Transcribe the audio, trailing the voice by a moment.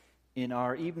In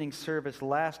our evening service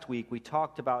last week, we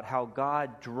talked about how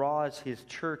God draws his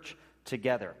church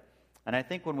together. And I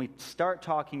think when we start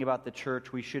talking about the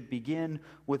church, we should begin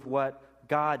with what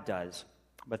God does.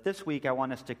 But this week, I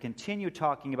want us to continue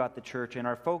talking about the church, and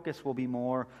our focus will be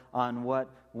more on what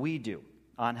we do,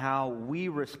 on how we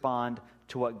respond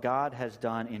to what God has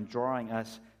done in drawing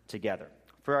us together.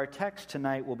 For our text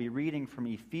tonight, we'll be reading from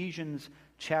Ephesians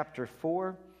chapter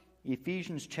 4,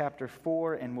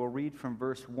 and we'll read from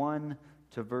verse 1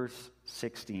 to verse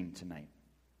 16 tonight.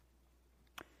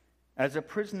 As a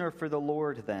prisoner for the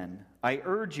Lord, then, I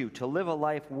urge you to live a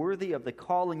life worthy of the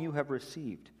calling you have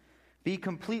received. Be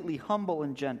completely humble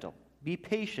and gentle. Be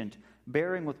patient,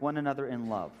 bearing with one another in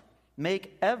love.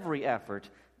 Make every effort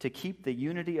to keep the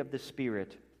unity of the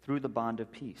Spirit through the bond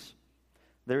of peace.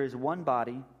 There is one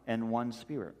body and one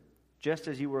Spirit, just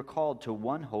as you were called to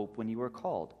one hope when you were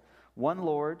called. One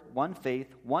Lord, one faith,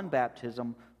 one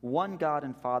baptism, one God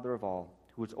and Father of all,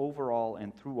 who is over all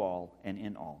and through all and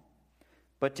in all.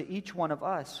 But to each one of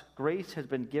us, grace has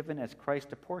been given as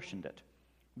Christ apportioned it.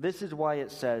 This is why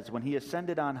it says, when he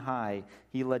ascended on high,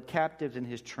 he led captives in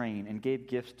his train and gave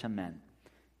gifts to men.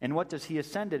 And what does he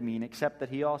ascended mean, except that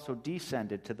he also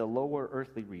descended to the lower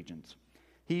earthly regions?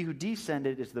 He who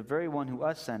descended is the very one who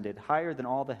ascended higher than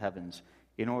all the heavens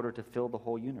in order to fill the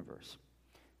whole universe.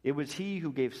 It was he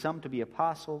who gave some to be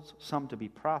apostles, some to be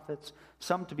prophets,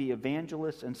 some to be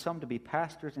evangelists, and some to be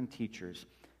pastors and teachers,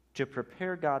 to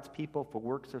prepare God's people for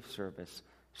works of service,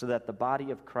 so that the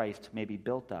body of Christ may be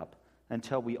built up,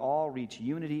 until we all reach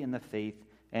unity in the faith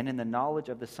and in the knowledge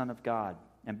of the Son of God,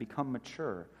 and become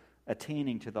mature,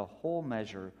 attaining to the whole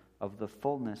measure of the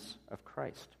fullness of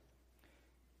Christ.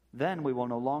 Then we will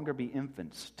no longer be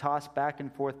infants, tossed back and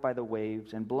forth by the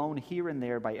waves, and blown here and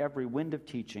there by every wind of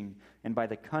teaching, and by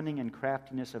the cunning and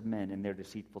craftiness of men in their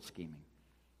deceitful scheming.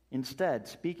 Instead,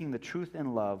 speaking the truth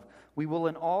in love, we will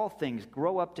in all things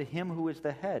grow up to him who is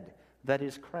the head, that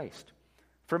is Christ.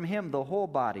 From him the whole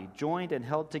body, joined and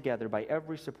held together by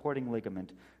every supporting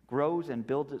ligament, grows and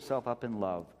builds itself up in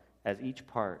love, as each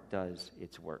part does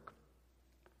its work.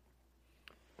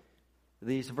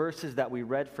 These verses that we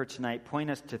read for tonight point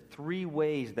us to three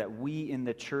ways that we in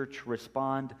the church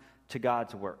respond to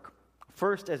God's work.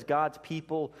 First, as God's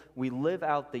people, we live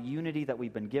out the unity that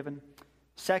we've been given.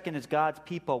 Second, as God's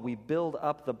people, we build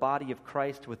up the body of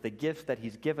Christ with the gifts that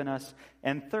he's given us.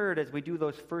 And third, as we do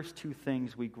those first two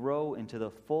things, we grow into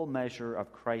the full measure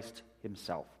of Christ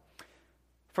himself.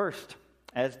 First,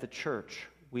 as the church,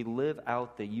 we live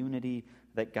out the unity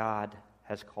that God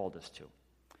has called us to.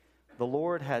 The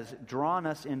Lord has drawn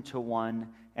us into one,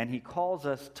 and he calls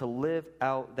us to live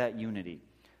out that unity.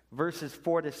 Verses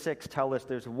 4 to 6 tell us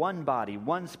there's one body,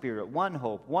 one Spirit, one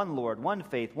hope, one Lord, one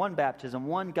faith, one baptism,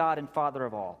 one God and Father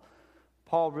of all.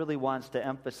 Paul really wants to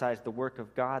emphasize the work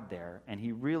of God there, and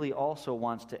he really also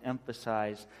wants to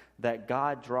emphasize that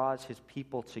God draws his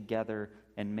people together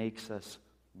and makes us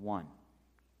one.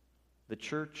 The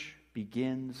church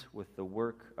begins with the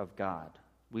work of God.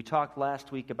 We talked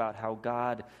last week about how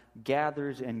God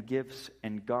gathers and gifts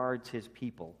and guards his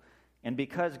people. And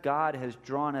because God has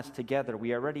drawn us together,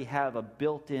 we already have a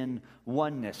built-in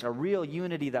oneness, a real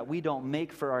unity that we don't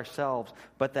make for ourselves,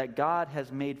 but that God has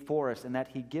made for us and that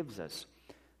he gives us.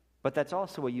 But that's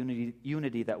also a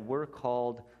unity that we're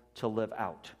called to live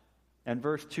out. And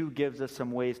verse 2 gives us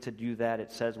some ways to do that.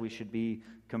 It says we should be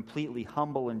completely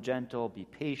humble and gentle, be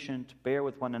patient, bear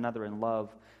with one another in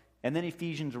love. And then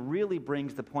Ephesians really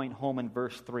brings the point home in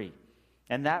verse 3.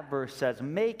 And that verse says,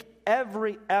 make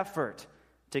every effort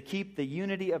to keep the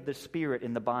unity of the Spirit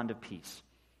in the bond of peace.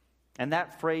 And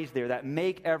that phrase there, that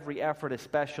make every effort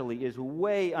especially, is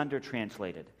way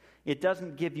undertranslated. It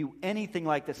doesn't give you anything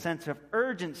like the sense of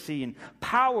urgency and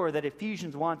power that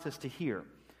Ephesians wants us to hear.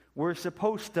 We're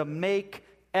supposed to make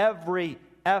every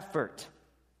effort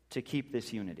to keep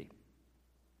this unity.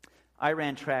 I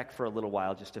ran track for a little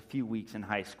while, just a few weeks in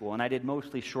high school, and I did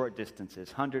mostly short distances,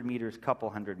 100 meters, couple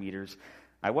hundred meters.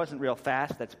 I wasn't real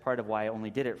fast. That's part of why I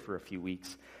only did it for a few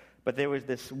weeks. But there was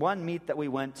this one meet that we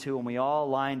went to, and we all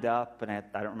lined up, and I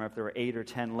don't remember if there were 8 or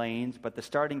 10 lanes, but the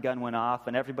starting gun went off,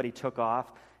 and everybody took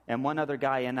off, and one other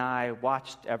guy and I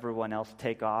watched everyone else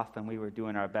take off, and we were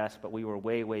doing our best, but we were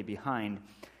way, way behind.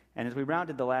 And as we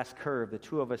rounded the last curve, the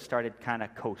two of us started kind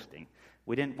of coasting.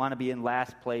 We didn't want to be in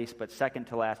last place, but second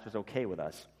to last was okay with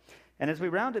us. And as we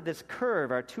rounded this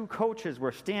curve, our two coaches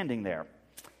were standing there.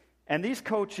 And these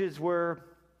coaches were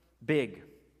big,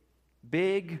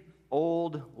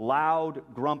 old, loud,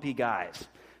 grumpy guys.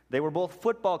 They were both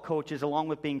football coaches along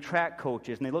with being track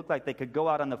coaches, and they looked like they could go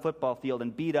out on the football field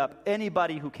and beat up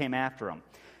anybody who came after them.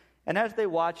 And as they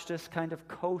watched us kind of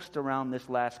coast around this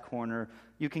last corner,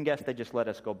 you can guess they just let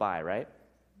us go by, right?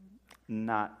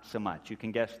 Not so much. You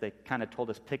can guess they kind of told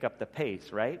us pick up the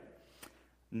pace, right?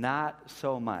 Not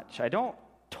so much. I don't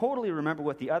totally remember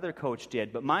what the other coach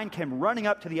did, but mine came running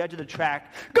up to the edge of the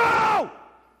track. Go!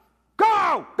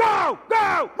 Go! Go!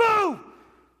 Go! Move!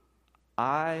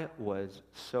 I was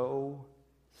so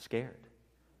scared.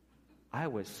 I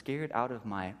was scared out of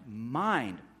my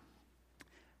mind.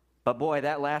 But boy,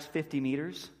 that last 50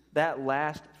 meters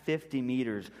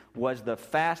was the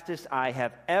fastest I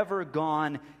have ever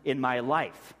gone in my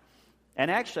life. And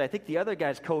actually, I think the other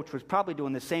guy's coach was probably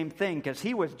doing the same thing because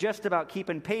he was just about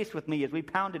keeping pace with me as we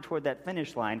pounded toward that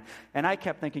finish line. And I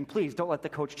kept thinking, please don't let the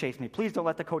coach chase me. Please don't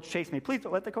let the coach chase me. Please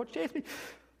don't let the coach chase me.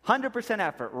 100%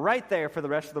 effort right there for the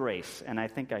rest of the race. And I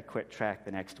think I quit track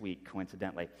the next week,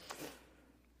 coincidentally.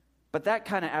 But that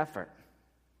kind of effort,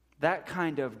 that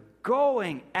kind of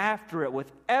going after it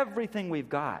with everything we've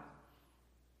got,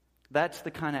 that's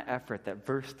the kind of effort that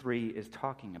verse 3 is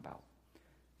talking about.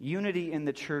 Unity in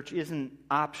the church isn't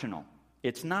optional.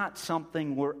 It's not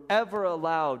something we're ever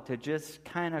allowed to just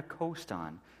kind of coast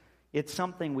on. It's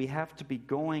something we have to be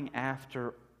going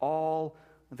after all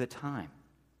the time.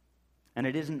 And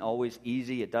it isn't always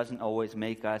easy. It doesn't always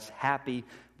make us happy.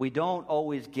 We don't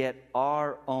always get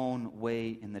our own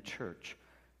way in the church.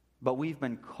 But we've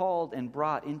been called and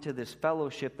brought into this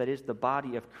fellowship that is the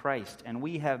body of Christ, and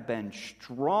we have been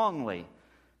strongly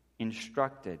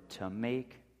instructed to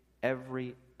make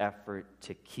every effort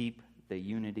to keep the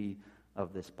unity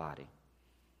of this body.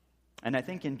 And I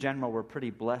think in general we're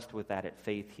pretty blessed with that at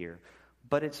Faith here,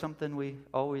 but it's something we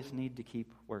always need to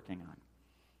keep working on.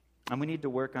 And we need to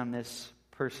work on this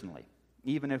personally.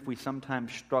 Even if we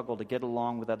sometimes struggle to get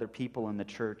along with other people in the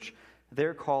church,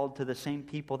 they're called to the same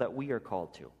people that we are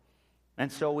called to.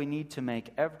 And so we need to make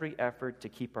every effort to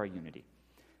keep our unity.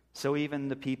 So even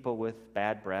the people with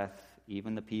bad breath,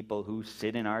 even the people who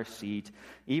sit in our seat,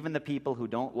 even the people who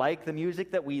don't like the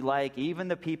music that we like, even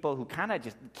the people who kind of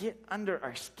just get under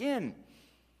our skin,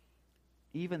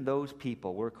 even those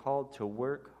people we're called to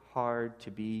work hard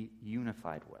to be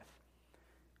unified with.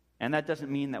 And that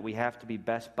doesn't mean that we have to be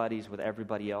best buddies with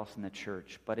everybody else in the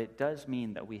church, but it does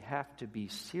mean that we have to be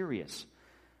serious,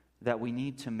 that we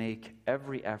need to make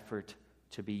every effort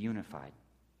to be unified.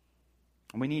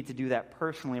 And we need to do that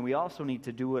personally, and we also need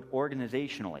to do it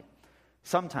organizationally.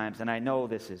 Sometimes, and I know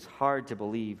this is hard to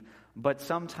believe, but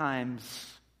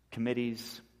sometimes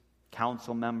committees,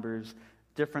 council members,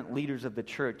 different leaders of the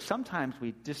church, sometimes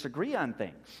we disagree on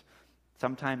things.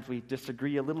 Sometimes we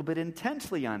disagree a little bit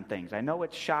intensely on things. I know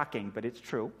it's shocking, but it's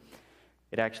true.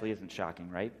 It actually isn't shocking,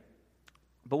 right?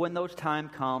 But when those time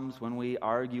comes, when we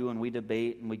argue and we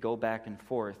debate and we go back and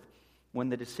forth, when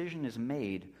the decision is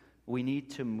made, we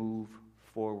need to move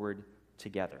forward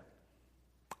together.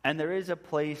 And there is a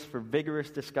place for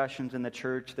vigorous discussions in the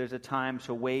church. There's a time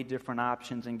to weigh different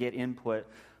options and get input.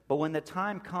 But when the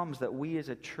time comes that we as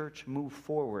a church move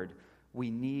forward,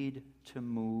 we need to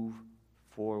move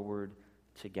forward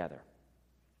together.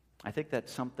 I think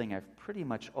that's something I've pretty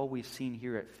much always seen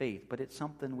here at Faith, but it's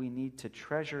something we need to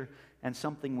treasure and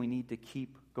something we need to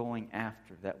keep going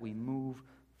after, that we move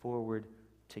forward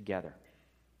together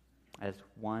as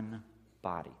one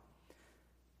body.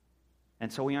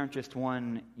 And so we aren't just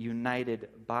one united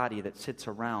body that sits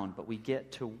around, but we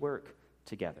get to work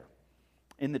together.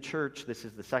 In the church, this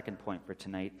is the second point for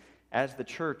tonight, as the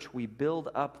church, we build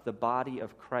up the body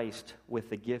of Christ with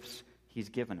the gifts He's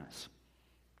given us.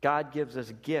 God gives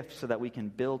us gifts so that we can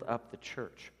build up the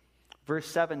church. Verse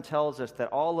 7 tells us that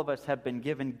all of us have been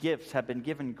given gifts, have been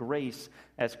given grace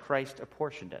as Christ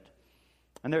apportioned it.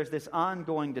 And there's this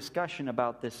ongoing discussion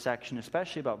about this section,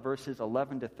 especially about verses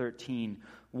 11 to 13,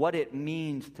 what it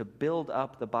means to build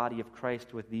up the body of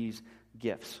Christ with these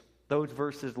gifts. Those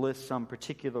verses list some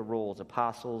particular roles,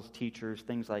 apostles, teachers,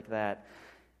 things like that.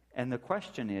 And the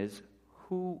question is,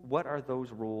 what are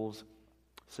those roles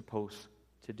supposed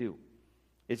to do?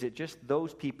 Is it just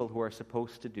those people who are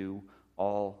supposed to do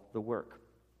all the work?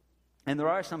 And there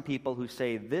are some people who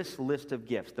say this list of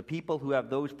gifts, the people who have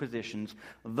those positions,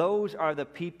 those are the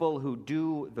people who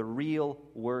do the real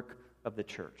work of the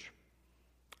church.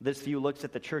 This view looks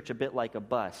at the church a bit like a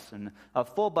bus, and a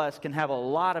full bus can have a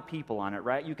lot of people on it,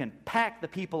 right? You can pack the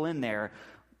people in there,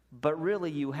 but really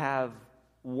you have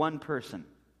one person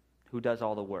who does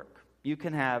all the work. You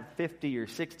can have 50 or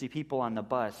 60 people on the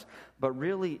bus, but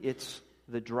really it's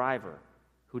the driver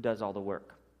who does all the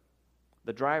work.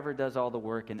 The driver does all the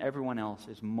work, and everyone else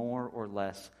is more or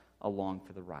less along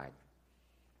for the ride.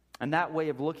 And that way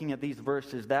of looking at these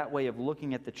verses, that way of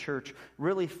looking at the church,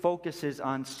 really focuses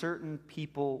on certain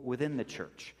people within the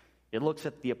church. It looks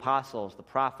at the apostles, the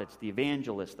prophets, the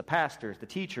evangelists, the pastors, the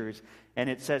teachers, and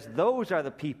it says those are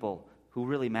the people who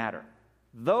really matter.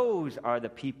 Those are the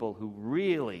people who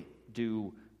really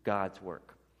do God's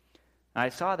work. And I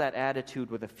saw that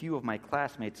attitude with a few of my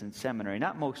classmates in seminary,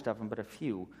 not most of them, but a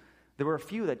few. There were a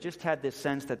few that just had this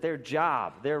sense that their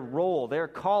job, their role, their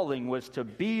calling was to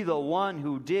be the one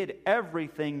who did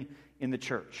everything in the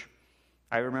church.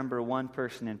 I remember one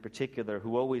person in particular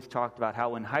who always talked about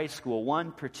how in high school,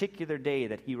 one particular day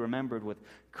that he remembered with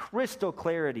crystal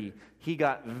clarity, he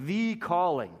got the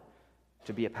calling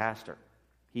to be a pastor.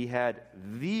 He had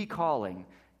the calling,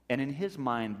 and in his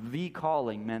mind, the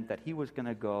calling meant that he was going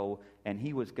to go and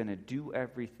he was going to do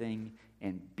everything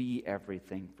and be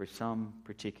everything for some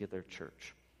particular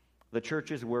church. The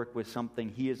church's work was something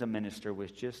he as a minister was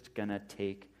just going to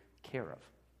take care of.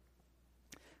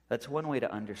 That's one way to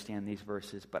understand these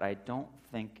verses, but I don't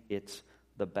think it's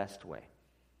the best way.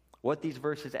 What these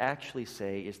verses actually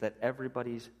say is that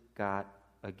everybody's got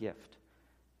a gift.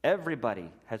 Everybody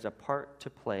has a part to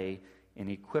play in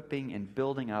equipping and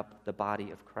building up the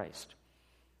body of Christ.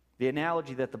 The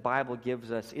analogy that the Bible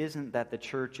gives us isn't that the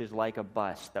church is like a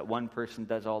bus, that one person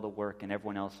does all the work and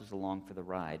everyone else is along for the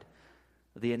ride.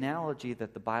 The analogy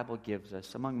that the Bible gives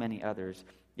us, among many others,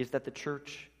 is that the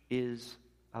church is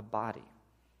a body.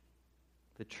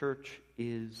 The church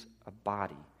is a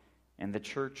body, and the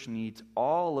church needs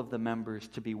all of the members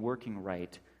to be working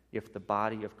right if the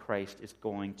body of Christ is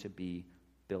going to be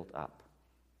built up.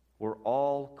 We're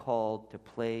all called to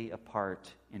play a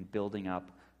part in building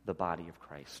up the body of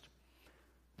Christ.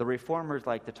 The Reformers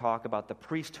like to talk about the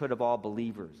priesthood of all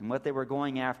believers, and what they were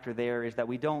going after there is that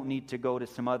we don't need to go to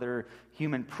some other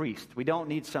human priest. We don't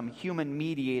need some human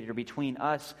mediator between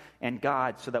us and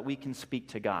God so that we can speak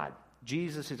to God.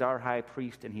 Jesus is our high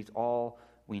priest, and he's all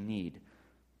we need.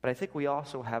 But I think we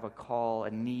also have a call, a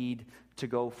need to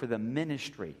go for the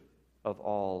ministry of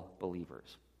all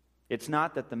believers. It's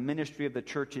not that the ministry of the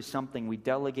church is something we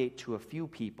delegate to a few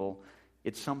people.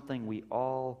 It's something we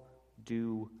all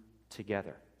do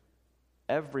together.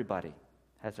 Everybody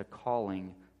has a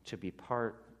calling to be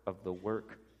part of the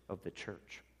work of the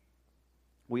church.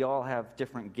 We all have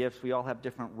different gifts. We all have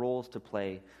different roles to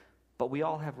play, but we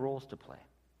all have roles to play.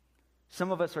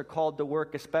 Some of us are called to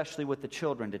work, especially with the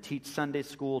children, to teach Sunday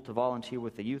school, to volunteer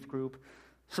with the youth group.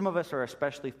 Some of us are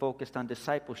especially focused on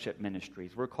discipleship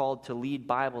ministries. We're called to lead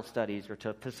Bible studies or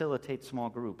to facilitate small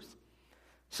groups.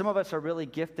 Some of us are really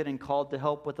gifted and called to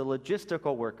help with the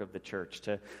logistical work of the church,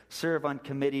 to serve on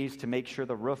committees, to make sure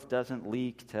the roof doesn't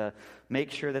leak, to make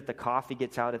sure that the coffee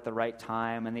gets out at the right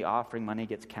time and the offering money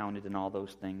gets counted and all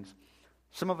those things.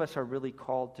 Some of us are really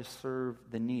called to serve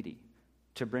the needy,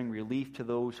 to bring relief to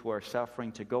those who are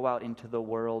suffering, to go out into the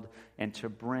world and to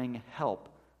bring help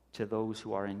to those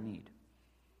who are in need.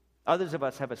 Others of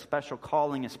us have a special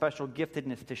calling, a special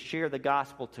giftedness to share the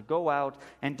gospel, to go out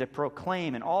and to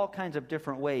proclaim in all kinds of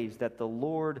different ways that the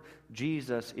Lord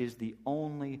Jesus is the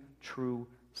only true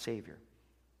Savior.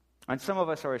 And some of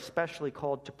us are especially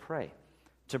called to pray,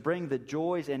 to bring the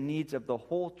joys and needs of the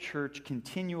whole church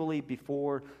continually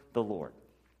before the Lord.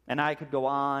 And I could go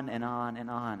on and on and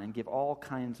on and give all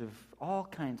kinds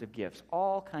of gifts,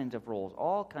 all kinds of roles,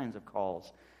 all kinds of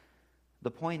calls.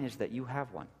 The point is that you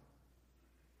have one.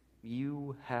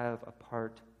 You have a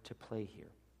part to play here.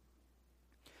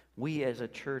 We as a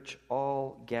church,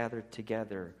 all gathered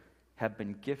together, have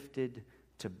been gifted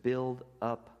to build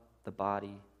up the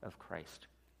body of Christ.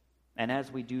 And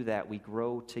as we do that, we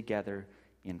grow together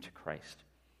into Christ.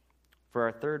 For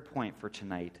our third point for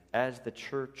tonight, as the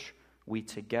church, we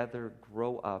together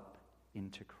grow up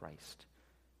into Christ.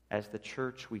 As the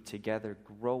church, we together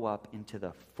grow up into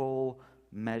the full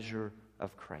measure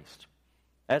of Christ.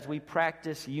 As we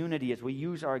practice unity, as we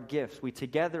use our gifts, we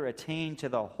together attain to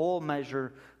the whole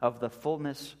measure of the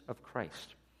fullness of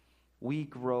Christ. We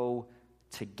grow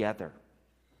together.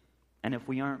 And if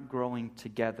we aren't growing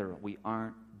together, we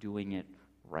aren't doing it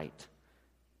right.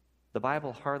 The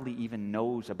Bible hardly even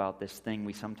knows about this thing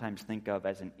we sometimes think of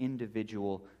as an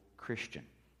individual Christian.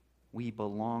 We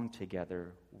belong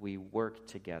together, we work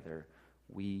together,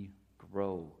 we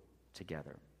grow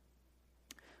together.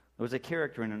 There was a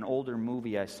character in an older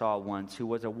movie I saw once who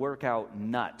was a workout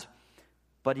nut,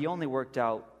 but he only worked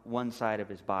out one side of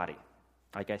his body.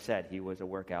 Like I said, he was a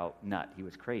workout nut. He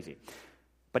was crazy.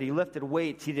 But he lifted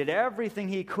weights. He did everything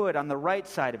he could on the right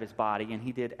side of his body, and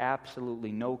he did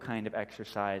absolutely no kind of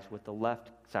exercise with the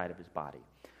left side of his body.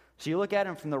 So you look at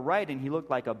him from the right, and he looked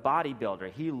like a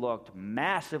bodybuilder. He looked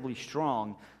massively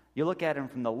strong. You look at him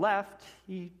from the left,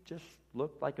 he just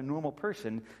looked like a normal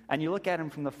person. And you look at him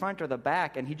from the front or the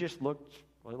back, and he looked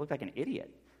like an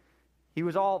idiot. He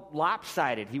was all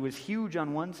lopsided. He was huge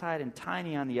on one side and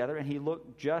tiny on the other, and he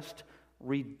looked just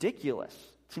ridiculous.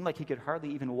 It seemed like he could hardly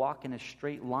even walk in a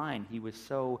straight line. He was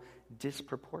so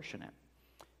disproportionate.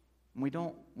 And we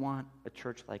don't want a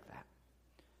church like that.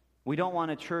 We don't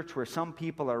want a church where some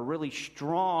people are really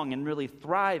strong and really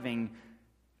thriving,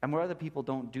 and where other people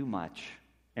don't do much,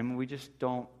 and we just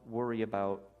don't worry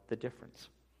about the difference.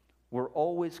 We're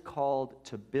always called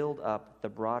to build up the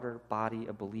broader body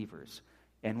of believers,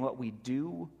 and what we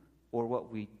do or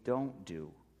what we don't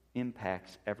do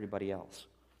impacts everybody else.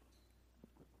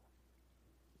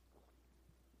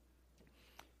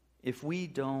 If we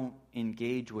don't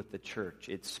engage with the church,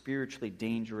 it's spiritually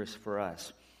dangerous for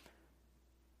us,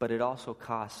 but it also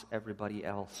costs everybody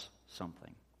else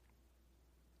something.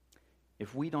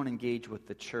 If we don't engage with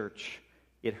the church,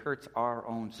 it hurts our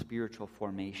own spiritual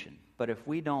formation. But if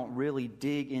we don't really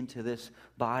dig into this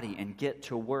body and get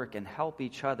to work and help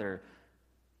each other,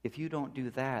 if you don't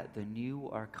do that, then you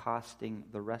are costing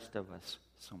the rest of us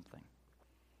something.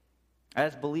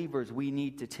 As believers, we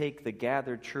need to take the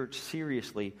gathered church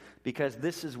seriously because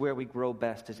this is where we grow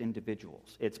best as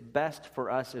individuals. It's best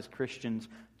for us as Christians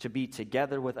to be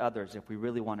together with others if we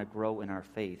really want to grow in our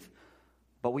faith.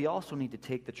 But we also need to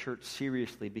take the church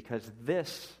seriously because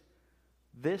this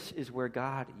is where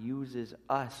God uses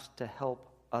us to help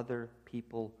other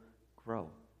people grow.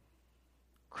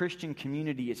 Christian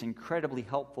community is incredibly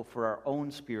helpful for our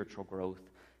own spiritual growth,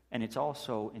 and it's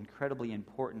also incredibly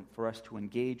important for us to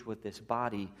engage with this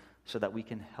body so that we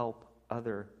can help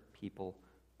other people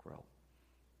grow.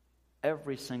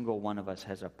 Every single one of us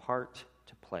has a part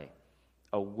to play,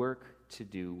 a work to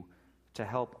do, to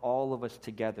help all of us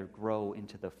together grow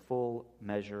into the full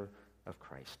measure of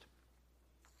Christ.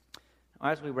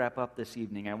 As we wrap up this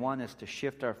evening, I want us to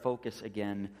shift our focus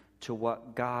again to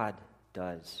what God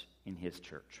does in His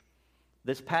church.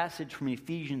 This passage from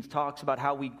Ephesians talks about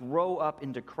how we grow up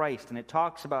into Christ, and it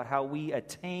talks about how we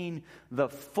attain the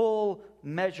full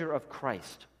measure of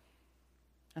Christ.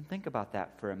 And think about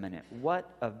that for a minute. What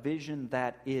a vision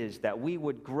that is, that we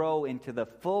would grow into the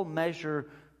full measure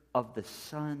of the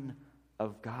Son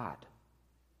of God.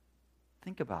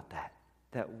 Think about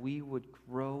that we would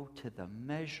grow to the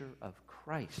measure of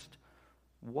Christ.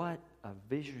 What a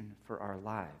vision for our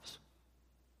lives.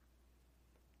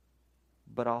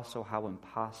 But also how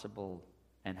impossible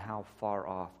and how far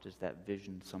off does that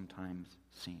vision sometimes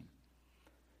seem.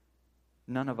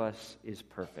 None of us is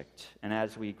perfect. And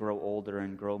as we grow older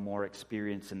and grow more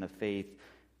experience in the faith,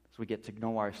 as we get to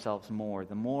know ourselves more,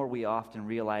 the more we often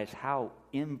realize how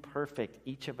imperfect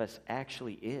each of us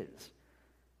actually is.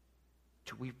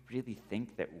 Do we really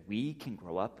think that we can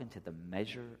grow up into the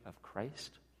measure of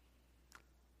Christ?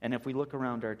 And if we look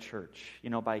around our church,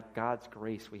 by God's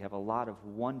grace, we have a lot of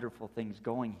wonderful things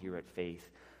going here at Faith,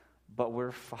 but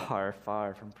we're far,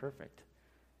 far from perfect.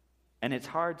 And it's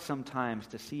hard sometimes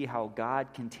to see how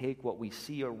God can take what we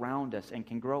see around us and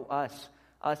can grow us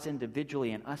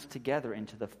individually and us together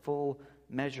into the full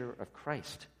measure of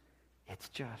Christ. It's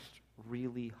just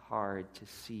really hard to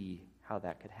see how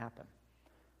that could happen.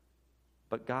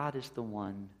 But God is the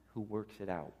one who works it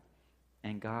out,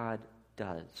 and God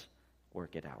does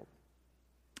work it out.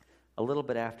 A little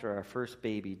bit after our first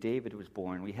baby, David, was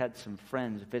born, we had some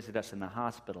friends visit us in the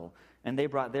hospital, and they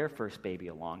brought their first baby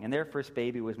along. And their first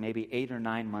baby was maybe 8 or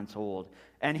 9 months old,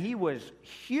 and he was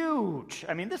huge.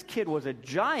 I mean, this kid was a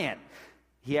giant.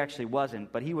 He actually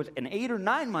wasn't, but he was an 8 or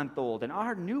 9 month old, and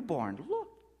our newborn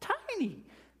looked tiny.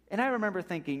 And I remember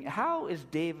thinking, how is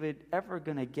David ever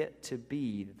going to get to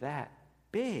be that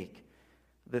big?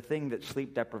 The thing that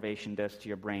sleep deprivation does to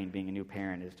your brain being a new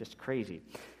parent is just crazy.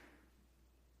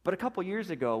 But a couple years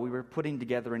ago, we were putting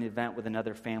together an event with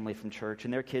another family from church,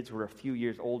 and their kids were a few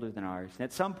years older than ours. And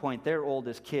at some point, their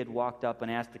oldest kid walked up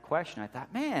and asked a question. I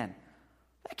thought, man,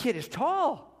 that kid is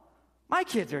tall. My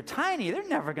kids are tiny. They're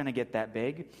never going to get that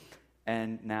big.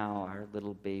 And now our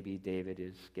little baby David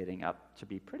is getting up to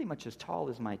be pretty much as tall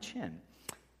as my chin.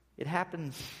 It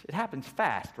happens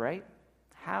fast, right?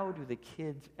 How do the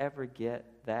kids ever get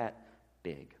that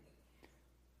big?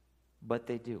 But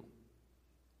they do.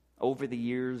 Over the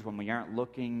years, when we aren't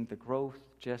looking, the growth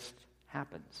just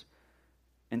happens.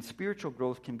 And spiritual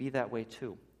growth can be that way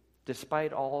too.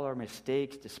 Despite all our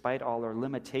mistakes, despite all our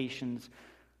limitations,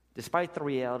 despite the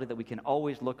reality that we can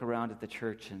always look around at the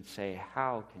church and say,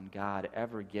 how can God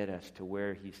ever get us to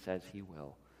where He says He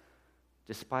will?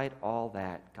 Despite all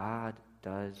that, God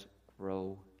does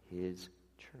grow His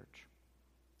church.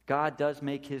 God does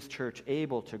make His church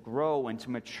able to grow and to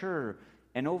mature,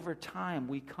 and over time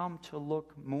we come to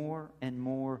look more and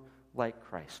more like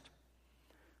Christ.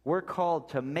 We're called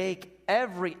to make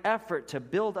every effort to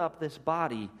build up this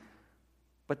body,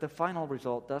 But the final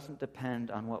result doesn't depend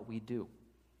on what we do.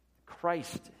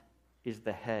 Christ is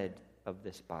the head of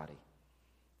this body.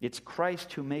 It's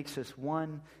Christ who makes us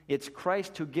one. It's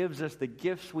Christ who gives us the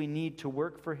gifts we need to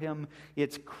work for Him.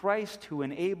 It's Christ who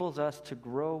enables us to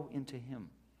grow into Him.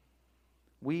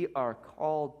 We are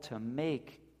called to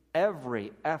make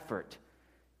every effort,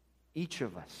 each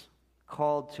of us,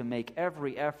 called to make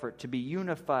every effort to be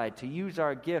unified, to use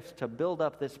our gifts to build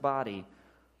up this body.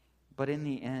 But in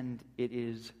the end, it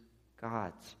is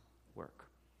God's work.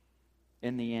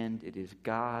 In the end, it is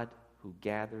God who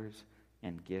gathers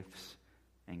and gifts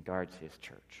and guards His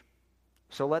church.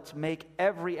 So let's make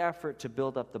every effort to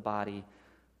build up the body,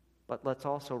 but let's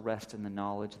also rest in the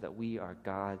knowledge that we are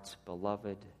God's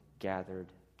beloved, gathered,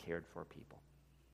 cared for people.